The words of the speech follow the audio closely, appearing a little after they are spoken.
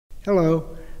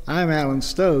Hello, I'm Alan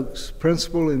Stokes,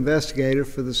 Principal Investigator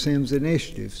for the SIMS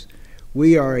Initiatives.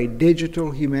 We are a digital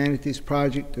humanities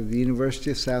project of the University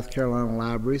of South Carolina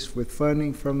Libraries with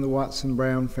funding from the Watson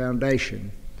Brown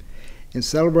Foundation. In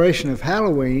celebration of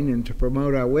Halloween and to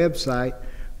promote our website,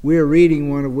 we are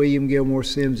reading one of William Gilmore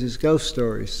Sims's ghost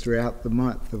stories throughout the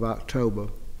month of October.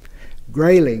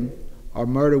 Grayling, or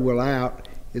Murder Will Out,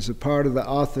 is a part of the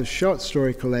author's short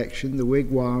story collection, The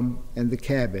Wigwam and the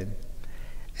Cabin.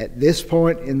 At this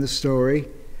point in the story,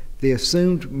 the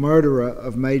assumed murderer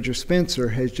of Major Spencer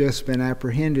has just been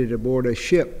apprehended aboard a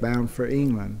ship bound for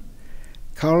England.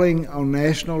 Calling on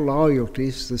national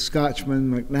loyalties, the Scotchman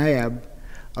McNab,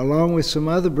 along with some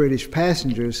other British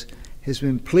passengers, has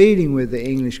been pleading with the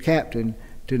English captain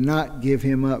to not give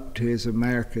him up to his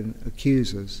American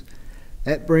accusers.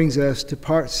 That brings us to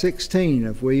part 16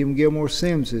 of William Gilmore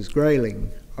Sims's Grayling,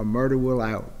 or Murder Will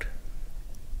Out.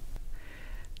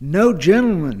 "No,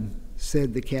 gentlemen,"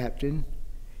 said the captain,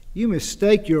 "you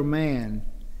mistake your man.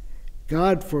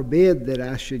 God forbid that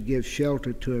I should give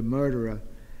shelter to a murderer,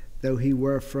 though he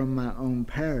were from my own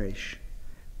parish."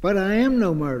 "But I am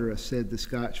no murderer," said the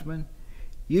Scotchman.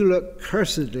 "You look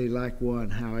cursedly like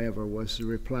one, however," was the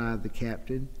reply of the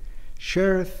captain.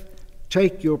 "Sheriff,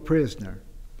 take your prisoner."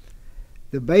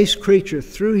 The base creature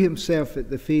threw himself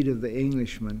at the feet of the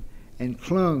Englishman and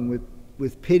clung with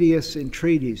piteous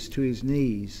entreaties to his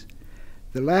knees.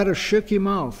 The latter shook him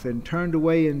off and turned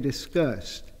away in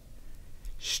disgust.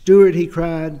 "Steward," he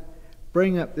cried,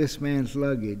 "bring up this man's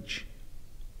luggage."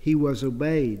 He was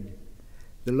obeyed.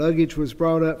 The luggage was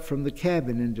brought up from the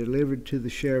cabin and delivered to the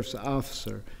sheriff's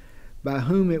officer, by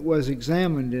whom it was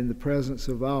examined in the presence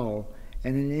of all,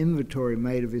 and an inventory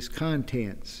made of his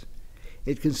contents.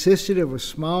 It consisted of a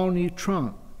small new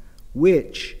trunk,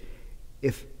 which,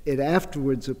 if it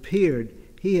afterwards appeared,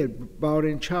 he had bought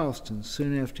in Charleston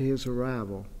soon after his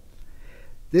arrival.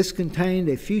 This contained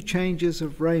a few changes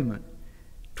of raiment,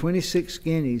 26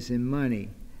 guineas in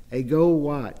money, a gold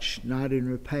watch not in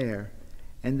repair,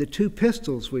 and the 2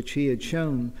 pistols which he had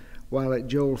shown while at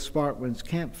Joel Sparkman's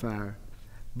campfire,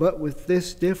 but with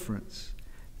this difference,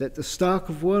 that the stock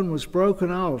of one was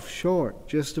broken off short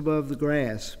just above the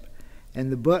grasp,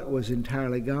 and the butt was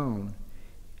entirely gone.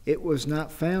 It was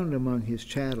not found among his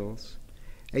chattels.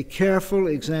 A careful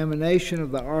examination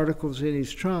of the articles in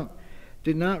his trunk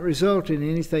did not result in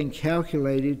anything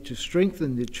calculated to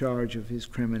strengthen the charge of his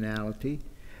criminality,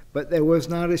 but there was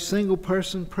not a single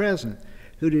person present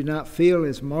who did not feel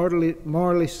as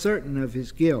morally certain of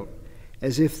his guilt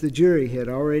as if the jury had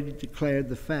already declared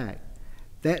the fact.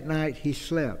 That night he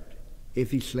slept, if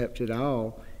he slept at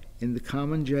all, in the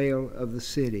common jail of the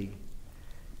city.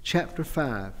 Chapter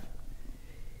 5.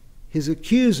 His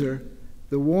accuser,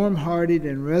 the warm-hearted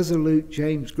and resolute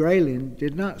James Grayling,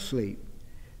 did not sleep.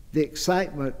 The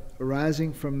excitement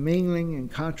arising from mingling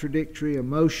and contradictory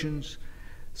emotions,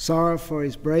 sorrow for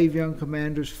his brave young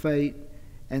commander's fate,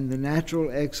 and the natural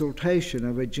exultation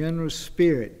of a generous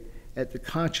spirit at the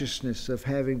consciousness of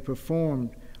having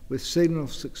performed with signal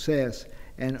success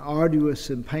an arduous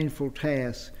and painful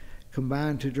task,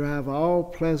 combined to drive all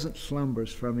pleasant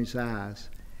slumbers from his eyes.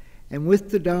 And with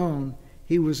the dawn,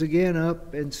 he was again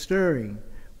up and stirring,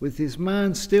 with his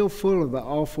mind still full of the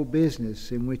awful business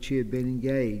in which he had been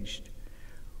engaged.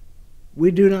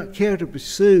 We do not care to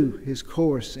pursue his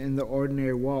course in the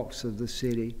ordinary walks of the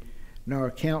city, nor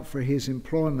account for his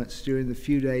employments during the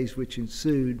few days which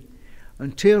ensued,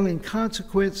 until in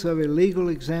consequence of a legal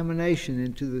examination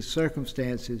into the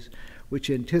circumstances which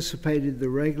anticipated the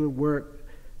regular work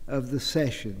of the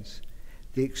sessions,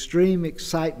 the extreme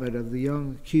excitement of the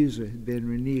young accuser had been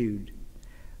renewed.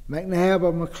 McNab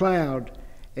or McLeod,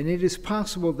 and it is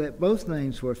possible that both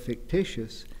names were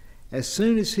fictitious, as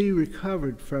soon as he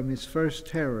recovered from his first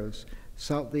terrors,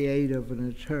 sought the aid of an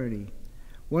attorney,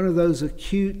 one of those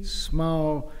acute,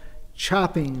 small,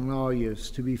 chopping lawyers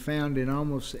to be found in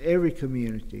almost every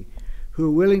community, who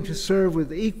are willing to serve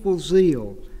with equal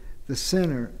zeal the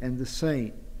sinner and the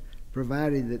saint,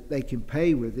 provided that they can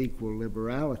pay with equal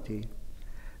liberality.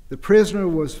 The prisoner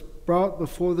was brought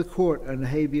before the court under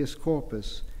habeas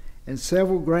corpus, and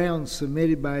several grounds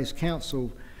submitted by his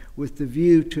counsel with the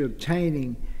view to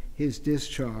obtaining his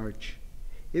discharge.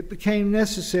 It became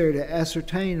necessary to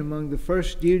ascertain among the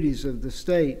first duties of the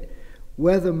state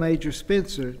whether Major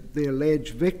Spencer, the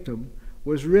alleged victim,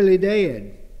 was really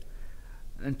dead.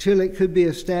 Until it could be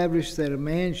established that a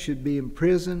man should be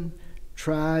imprisoned,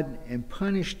 tried, and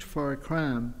punished for a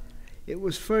crime, it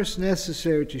was first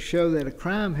necessary to show that a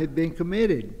crime had been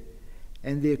committed,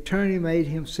 and the attorney made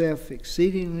himself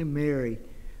exceedingly merry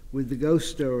with the ghost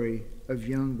story of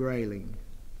young Grayling.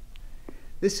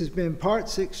 This has been part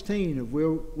 16 of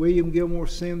William Gilmore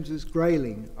Sims's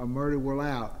Grayling, A Murder Will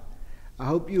Out. I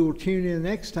hope you will tune in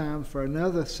next time for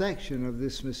another section of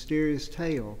this mysterious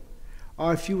tale.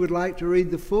 Or if you would like to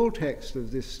read the full text of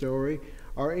this story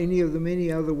or any of the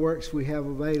many other works we have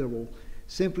available,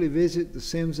 simply visit the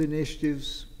Sims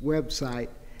Initiative's website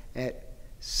at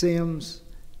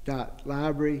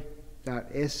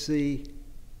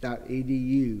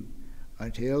sims.library.sc.edu.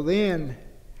 Until then,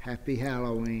 happy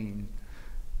Halloween.